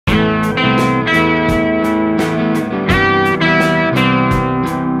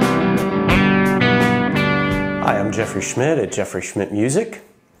Jeffrey Schmidt at Jeffrey Schmidt Music,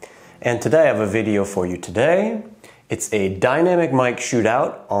 and today I have a video for you today. It's a dynamic mic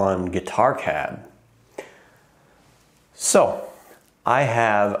shootout on guitar cab. So, I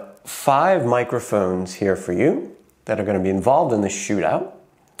have 5 microphones here for you that are going to be involved in this shootout.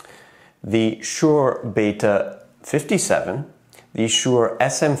 The Shure Beta57, the Shure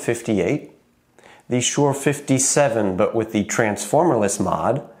SM58, the Shure 57 but with the transformerless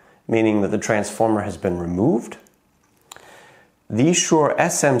mod, meaning that the transformer has been removed, the Shure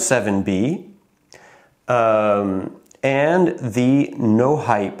SM7B, and the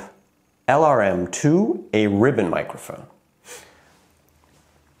NoHype LRM2, a ribbon microphone.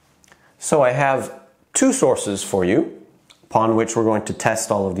 So I have 2 sources for you upon which we're going to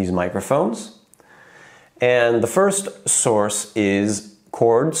test all of these microphones. And the first source is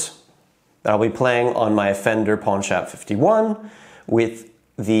chords that I'll be playing on my Fender Pawnshop 51 with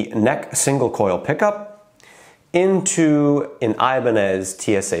the neck single coil pickup into an Ibanez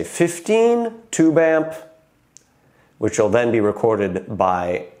TSA 15 tube amp, which will then be recorded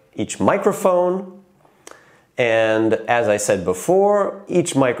by each microphone. And as I said before,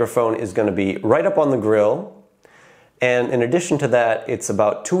 each microphone is going to be right up on the grill. And in addition to that, it's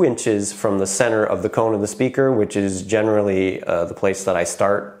about 2 inches from the center of the cone of the speaker, which is generally the place that I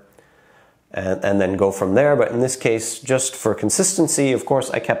start and then go from there. But in this case, just for consistency, of course,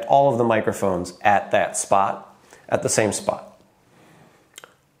 I kept all of the microphones at that spot, at the same spot,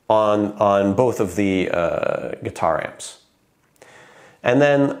 on both of the guitar amps. And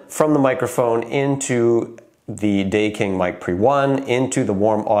then from the microphone into the Day King Mic Pre 1, into the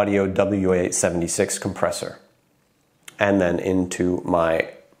Warm Audio WA76 compressor, and then into my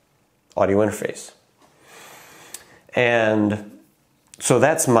audio interface. And so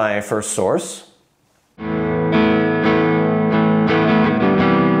that's my first source.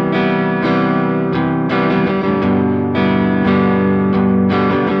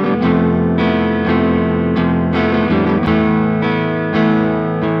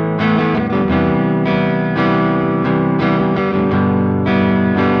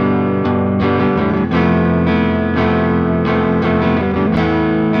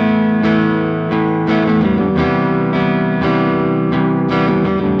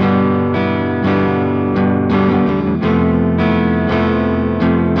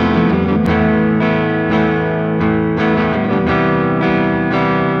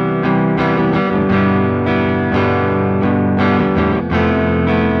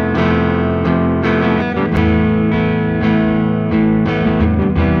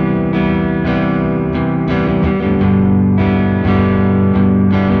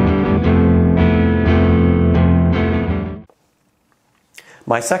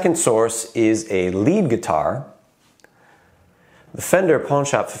 My second source is a lead guitar, the Fender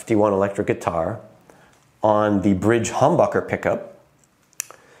Pawnshop 51 electric guitar on the bridge humbucker pickup,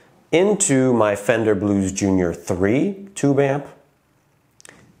 into my Fender Blues Junior 3 tube amp,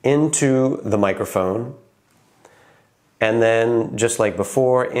 into the microphone, and then, just like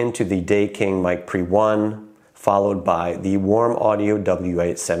before, into the Day King Mic Pre 1, followed by the Warm Audio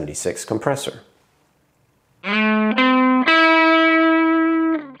WA76 compressor.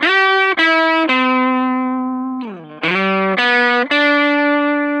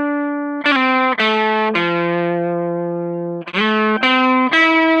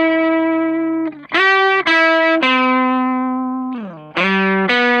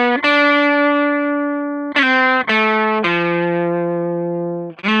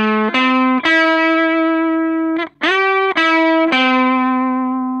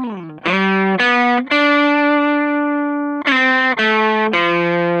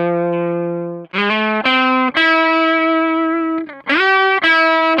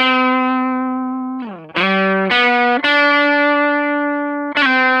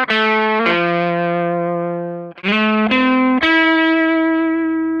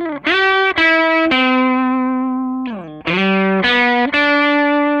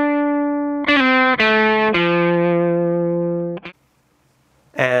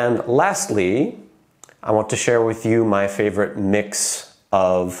 And lastly, I want to share with you my favorite mix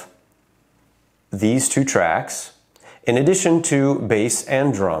of these 2 tracks. In addition to bass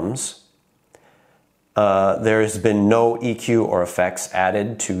and drums, there's been no EQ or effects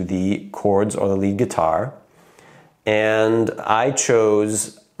added to the chords or the lead guitar. And I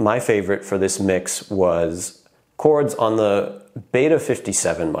chose, my favorite for this mix was chords on the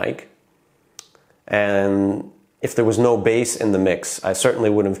Beta57 mic. And if there was no bass in the mix, I certainly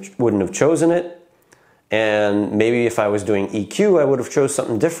wouldn't have chosen it. And maybe if I was doing EQ, I would have chose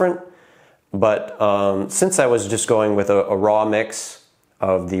something different. But since I was just going with a raw mix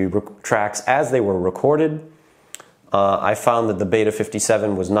of the tracks as they were recorded, I found that the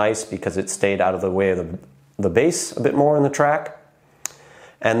Beta57 was nice because it stayed out of the way of the bass a bit more in the track.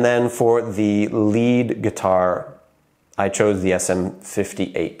 And then for the lead guitar, I chose the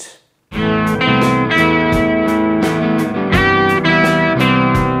SM58.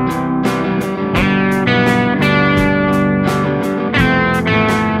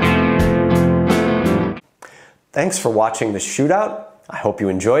 Thanks for watching this shootout. I hope you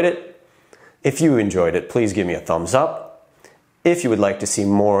enjoyed it. If you enjoyed it, please give me a thumbs up. If you would like to see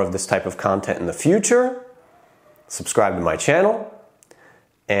more of this type of content in the future, subscribe to my channel.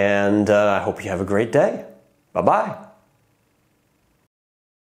 And I hope you have a great day. Bye-bye.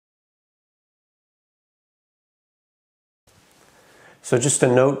 So just a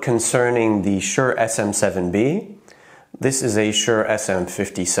note concerning the Shure SM7B. This is a Shure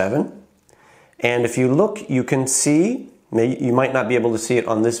SM57. And if you look, you can see, you might not be able to see it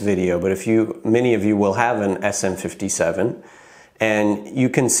on this video, but many of you will have an SM57, and you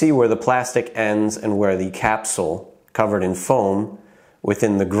can see where the plastic ends and where the capsule covered in foam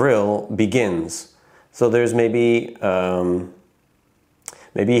within the grill begins. So there's maybe half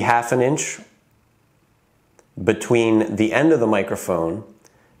an inch between the end of the microphone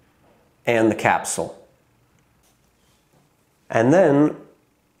and the capsule. And then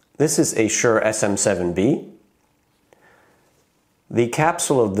this is a Shure SM7B. The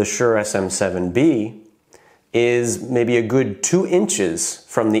capsule of the Shure SM7B is maybe a good 2 inches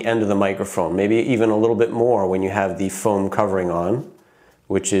from the end of the microphone, maybe even a little bit more when you have the foam covering on,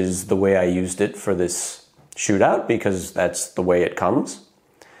 which is the way I used it for this shootout because that's the way it comes.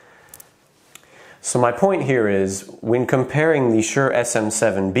 So my point here is, when comparing the Shure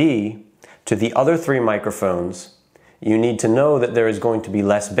SM7B to the other 3 microphones, you need to know that there is going to be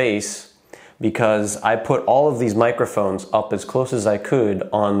less bass because I put all of these microphones up as close as I could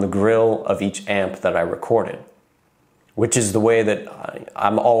on the grill of each amp that I recorded, which is the way that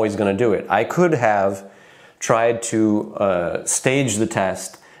I'm always going to do it. I could have tried to stage the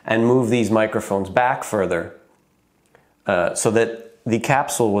test and move these microphones back further so that the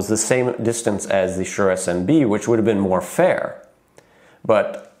capsule was the same distance as the Shure SMB, which would have been more fair.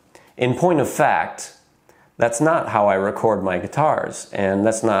 But in point of fact, that's not how I record my guitars, and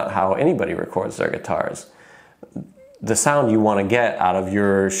that's not how anybody records their guitars. The sound you want to get out of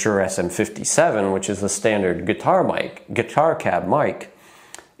your Shure SM57, which is the standard guitar cab mic,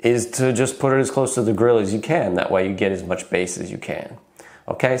 is to just put it as close to the grill as you can. That way you get as much bass as you can.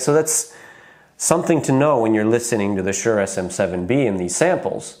 Okay, so that's something to know when you're listening to the Shure SM7B and these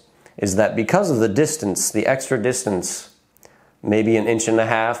samples, is that because of the distance, the extra distance, maybe 1.5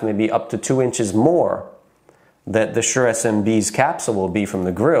 inches, maybe up to 2 inches more, that the Shure SMB's capsule will be from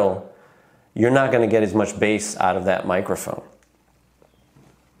the grill, you're not going to get as much bass out of that microphone.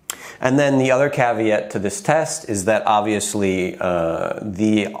 And then the other caveat to this test is that obviously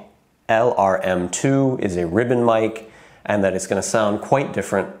the LRM2 is a ribbon mic, and that it's going to sound quite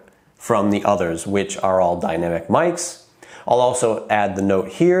different from the others, which are all dynamic mics. I'll also add the note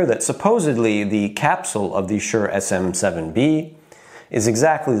here that supposedly the capsule of the Shure SM7B is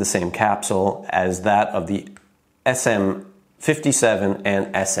exactly the same capsule as that of the SM57 and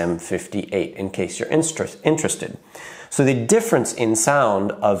SM58, in case you're interested. So the difference in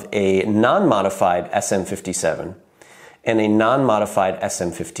sound of a non-modified SM57 and a non-modified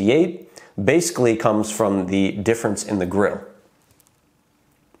SM58 basically comes from the difference in the grill.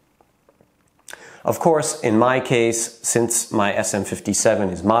 Of course, in my case, since my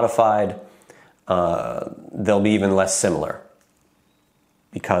SM57 is modified, they'll be even less similar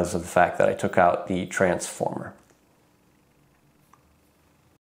because of the fact that I took out the transformer.